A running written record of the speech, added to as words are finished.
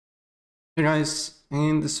Hey guys,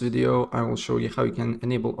 in this video I will show you how you can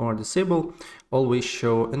enable or disable always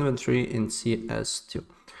show inventory in CS2.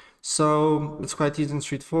 So it's quite easy and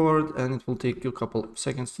straightforward, and it will take you a couple of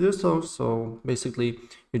seconds to do so. So basically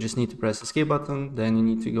you just need to press escape button, then you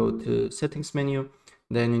need to go to settings menu,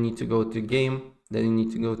 then you need to go to game, then you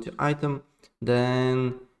need to go to item,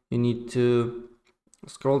 then you need to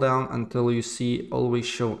scroll down until you see always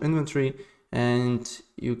show inventory, and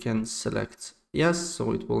you can select yes,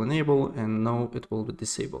 so it will enable, and no, it will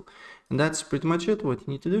disable. And that's pretty much it what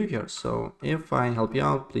you need to do here. So if I help you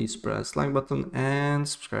out, please press like button and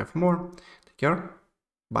subscribe for more. Take care.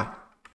 Bye.